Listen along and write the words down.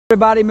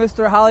Everybody,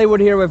 Mr.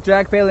 Hollywood here with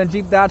Jack Palin,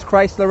 Jeep Dodge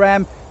Chrysler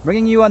Ram,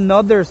 bringing you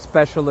another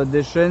special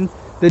edition,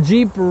 the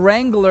Jeep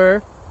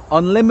Wrangler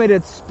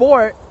Unlimited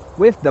Sport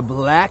with the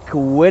Black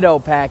Widow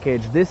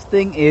package. This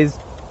thing is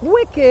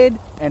wicked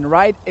and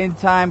right in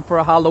time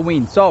for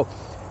Halloween. So,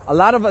 a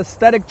lot of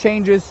aesthetic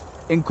changes,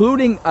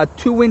 including a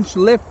 2-inch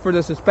lift for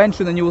the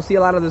suspension, and you will see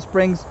a lot of the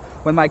springs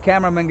when my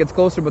cameraman gets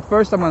closer. But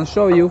first, I'm going to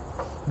show you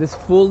this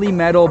fully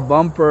metal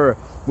bumper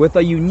with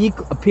a unique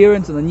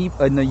appearance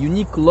and a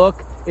unique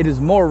look. It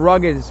is more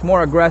rugged, it's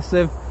more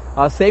aggressive.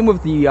 Same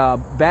with the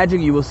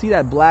badging. You will see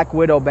that Black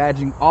Widow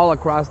badging all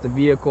across the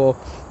vehicle.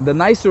 The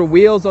nicer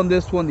wheels on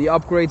this one, the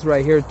upgrades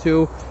right here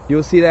too.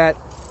 You'll see that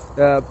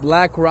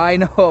Black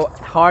Rhino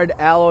hard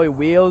alloy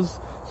wheels.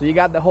 So you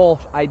got the whole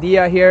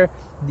idea here.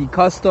 The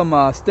custom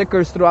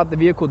stickers throughout the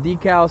vehicle,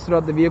 decals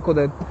throughout the vehicle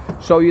that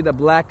show you the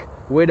Black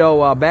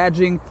Widow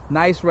badging.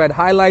 Nice red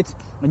highlights,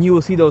 and you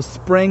will see those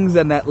springs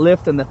and that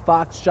lift and the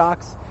Fox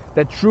shocks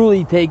that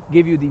truly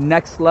give you the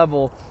next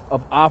level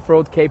of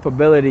off-road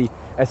capability,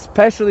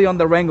 especially on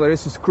the Wrangler.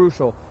 This is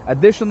crucial.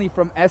 Additionally,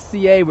 from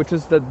SCA, which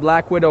is the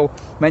Black Widow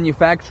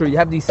manufacturer, you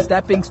have these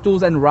stepping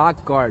stools and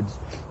rock guards.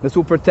 This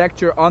will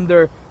protect your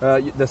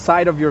the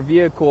side of your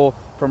vehicle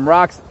from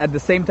rocks, at the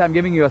same time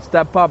giving you a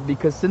step up,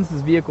 because since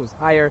this vehicle is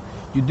higher,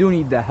 you do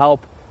need the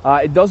help.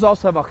 It does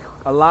also have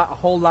a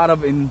whole lot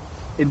of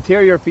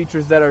interior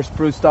features that are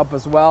spruced up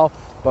as well,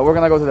 but we're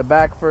gonna go to the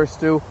back first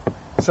too.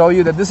 Show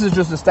you that this is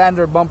just a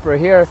standard bumper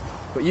here,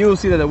 but you will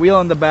see that the wheel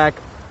on the back,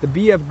 the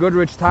BF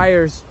Goodrich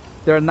tires,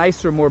 they're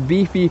nicer, more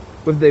beefy,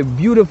 with the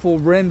beautiful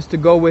rims to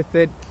go with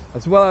it,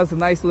 as well as a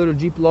nice little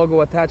Jeep logo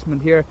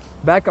attachment here.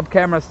 Backup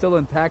camera is still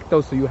intact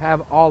though, so you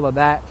have all of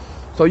that.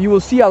 So you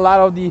will see a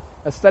lot of the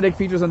aesthetic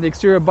features on the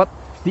exterior, but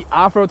the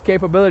off-road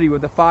capability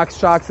with the Fox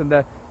shocks and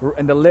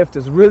the lift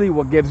is really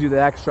what gives you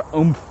the extra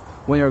oomph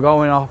when you're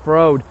going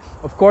off-road.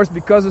 Of course,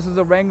 because this is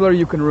a Wrangler,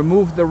 you can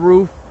remove the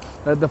roof,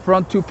 the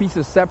front two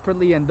pieces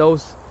separately, and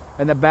those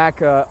and the back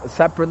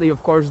separately.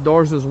 Of course,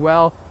 doors as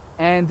well,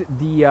 and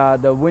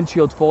the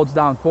windshield folds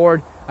down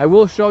forward. I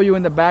will show you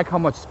in the back how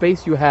much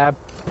space you have,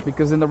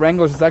 because in the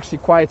Wranglers it's actually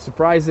quite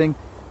surprising.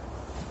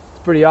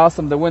 It's pretty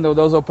awesome. The window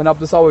does open up.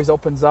 This always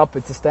opens up.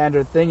 It's a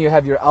standard thing. You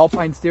have your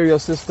Alpine stereo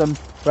system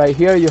right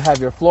here. You have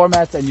your floor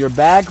mats and your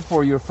bag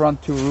for your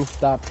front two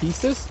rooftop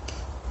pieces.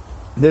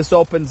 This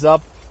opens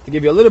up to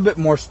give you a little bit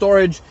more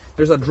storage.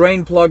 There's a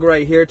drain plug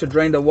right here to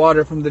drain the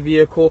water from the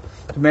vehicle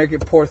to make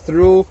it pour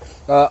through.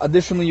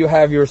 Additionally, you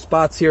have your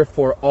spots here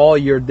for all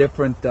your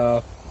different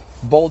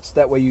bolts.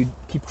 That way you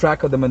keep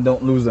track of them and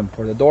don't lose them,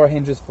 for the door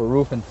hinges, for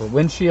roof, and for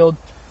windshield.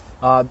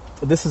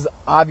 This is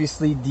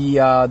obviously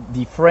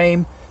the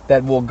frame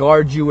that will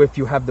guard you if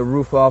you have the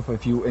roof off,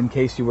 in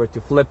case you were to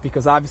flip,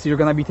 because obviously you're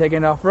going to be taking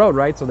it off-road,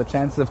 right? So the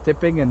chances of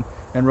tipping and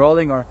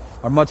rolling are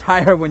much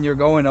higher when you're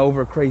going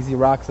over crazy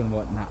rocks and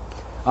whatnot.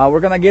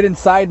 We're gonna get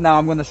inside now.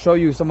 I'm gonna show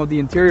you some of the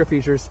interior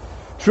features.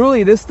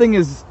 Truly, this thing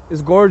is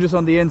gorgeous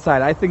on the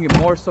inside. I think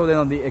more so than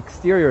on the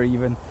exterior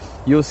even.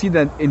 You'll see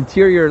that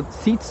interior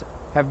seats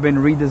have been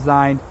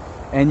redesigned,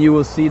 and you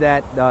will see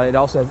that it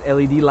also has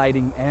LED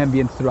lighting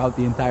ambience throughout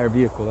the entire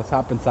vehicle. Let's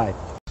hop inside.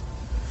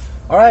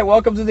 All right,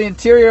 welcome to the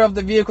interior of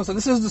the vehicle. So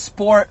this is the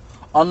Sport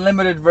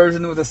Unlimited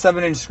version with a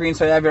 7-inch screen.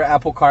 So you have your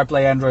Apple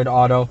CarPlay, Android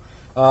Auto.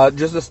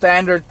 Just the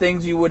standard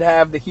things you would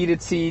have: the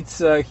heated seats,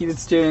 heated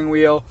steering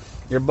wheel,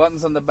 your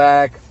buttons on the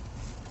back,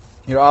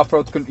 your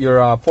off-road, your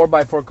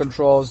 4x4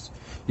 controls,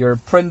 your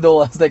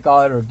Prindle as they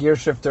call it, or gear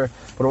shifter.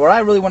 But what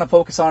I really want to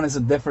focus on is the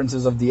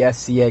differences of the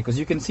SCA, because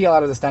you can see a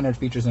lot of the standard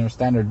features in our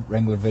standard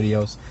Wrangler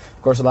videos.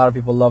 Of course, a lot of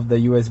people love the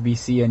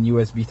USB-C and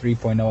USB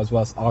 3.0, as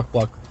well as aux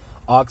block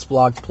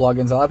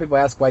plugins. A lot of people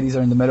ask why these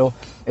are in the middle.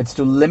 It's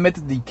to limit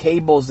the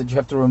cables that you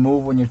have to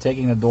remove when you're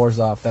taking the doors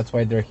off. That's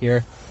why they're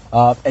here.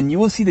 And you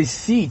will see the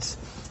seats.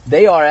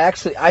 They are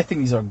actually, I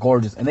think these are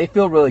gorgeous, and they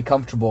feel really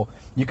comfortable.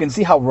 You can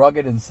see how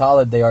rugged and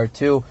solid they are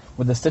too,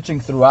 with the stitching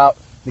throughout.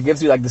 It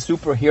gives you like the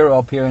superhero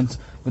appearance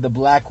with the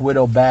Black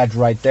Widow badge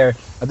right there.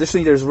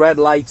 Additionally, there's red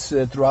lights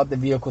throughout the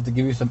vehicle to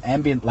give you some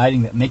ambient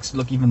lighting that makes it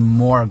look even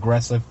more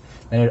aggressive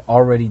than it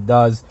already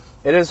does.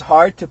 It is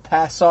hard to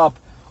pass up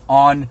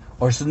on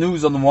or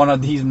snooze on one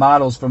of these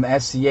models from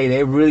SCA.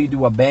 They really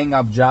do a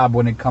bang-up job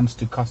when it comes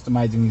to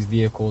customizing these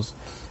vehicles.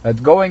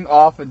 Going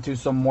off into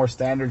some more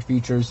standard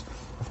features,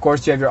 of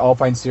course, you have your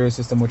Alpine stereo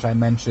system, which I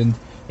mentioned.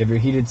 You have your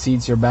heated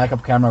seats, your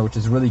backup camera, which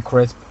is really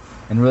crisp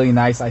and really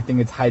nice. I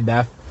think it's high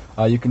def.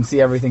 You can see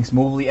everything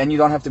smoothly, and you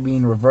don't have to be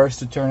in reverse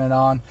to turn it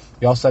on.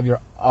 You also have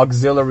your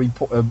auxiliary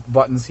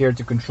buttons here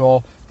to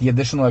control the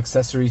additional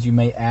accessories you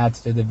may add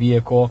to the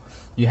vehicle.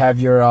 You have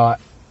your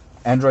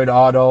Android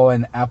Auto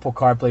and Apple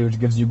CarPlay, which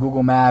gives you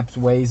Google Maps,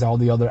 Waze, all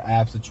the other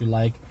apps that you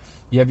like.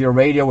 You have your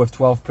radio with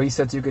 12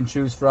 presets you can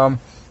choose from,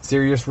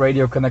 Sirius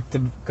radio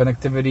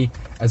connectivity,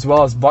 as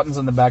well as buttons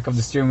on the back of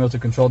the steering wheel to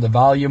control the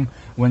volume.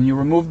 When you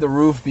remove the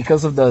roof,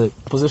 because of the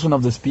position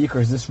of the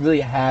speakers, this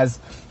really has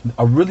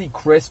a really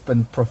crisp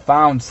and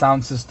profound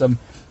sound system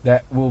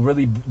that will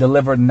really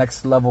deliver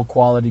next level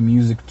quality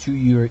music to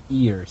your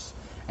ears,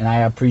 and I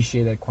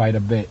appreciate it quite a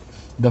bit.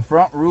 The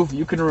front roof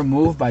you can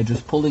remove by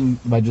just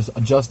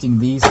adjusting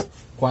these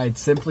quite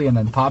simply, and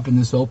then popping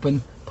this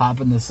open,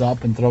 popping this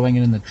up, and throwing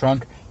it in the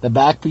trunk. The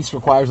back piece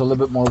requires a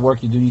little bit more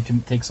work. You do need to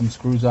take some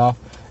screws off,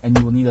 and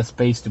you will need a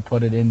space to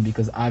put it in,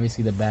 because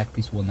obviously the back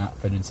piece will not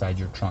fit inside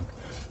your trunk.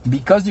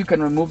 Because you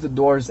can remove the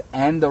doors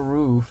and the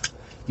roof,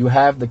 you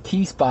have the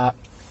key spot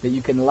that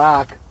you can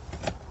lock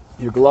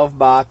your glove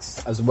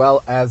box as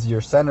well as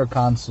your center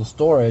console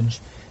storage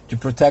to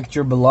protect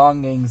your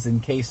belongings in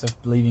case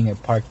of leaving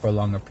it parked for a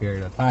longer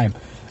period of time.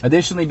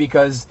 Additionally,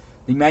 because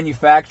the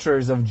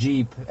manufacturers of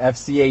Jeep,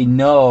 FCA,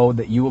 know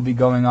that you will be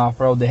going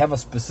off-road, they have a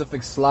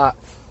specific slot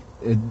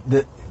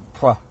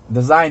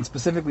designed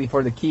specifically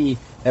for the key.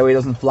 That way it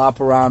doesn't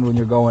flop around when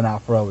you're going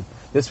off-road.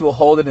 This will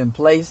hold it in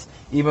place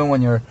even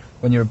when you're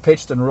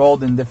pitched and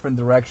rolled in different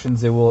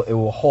directions. It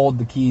will hold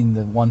the key in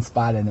the one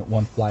spot and it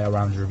won't fly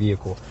around your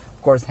vehicle.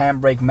 Of course,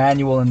 handbrake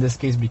manual in this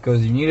case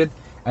because you need it,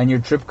 and your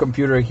trip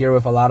computer here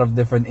with a lot of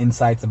different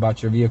insights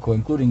about your vehicle,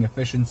 including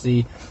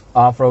efficiency,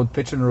 off-road,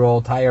 pitch and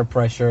roll, tire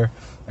pressure,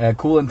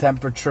 coolant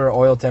temperature,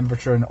 oil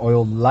temperature, and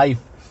oil life,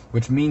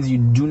 which means you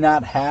do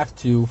not have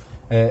to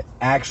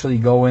actually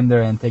go in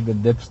there and take the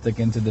dipstick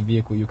into the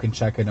vehicle. You can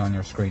check it on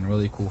your screen.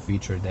 Really cool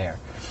feature there.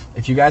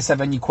 If you guys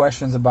have any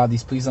questions about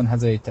these, please don't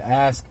hesitate to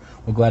ask.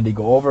 We'll gladly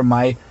go over.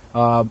 My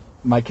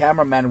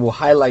cameraman will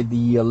highlight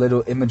the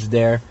little image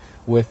there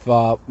with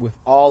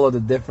all of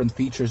the different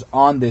features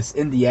on this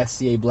in the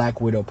SCA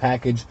Black Widow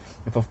package.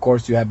 If of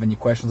course you have any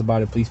questions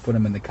about it, please put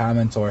them in the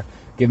comments or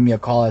give me a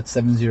call at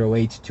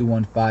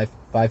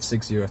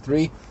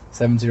 708-215-5603,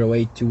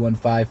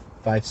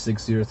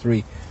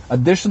 708-215-5603.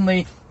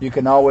 Additionally, you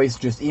can always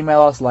just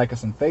email us, like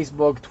us on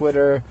Facebook,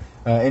 Twitter,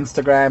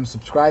 Instagram,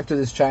 subscribe to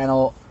this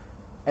channel,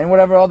 and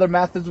whatever other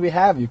methods we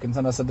have. You can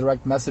send us a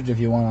direct message if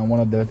you want on one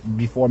of the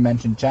before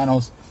mentioned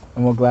channels,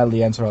 and we'll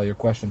gladly answer all your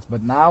questions.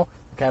 But now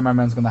the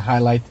cameraman's going to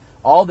highlight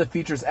all the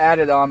features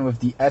added on with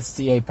the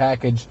SCA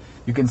package.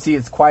 You can see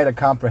it's quite a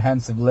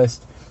comprehensive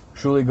list.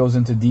 Truly goes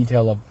into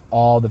detail of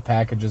all the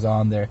packages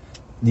on there,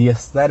 the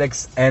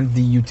aesthetics and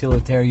the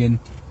utilitarian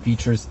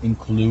features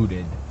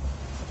included.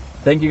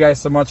 Thank you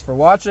guys so much for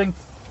watching.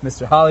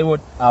 Mr.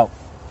 Hollywood out.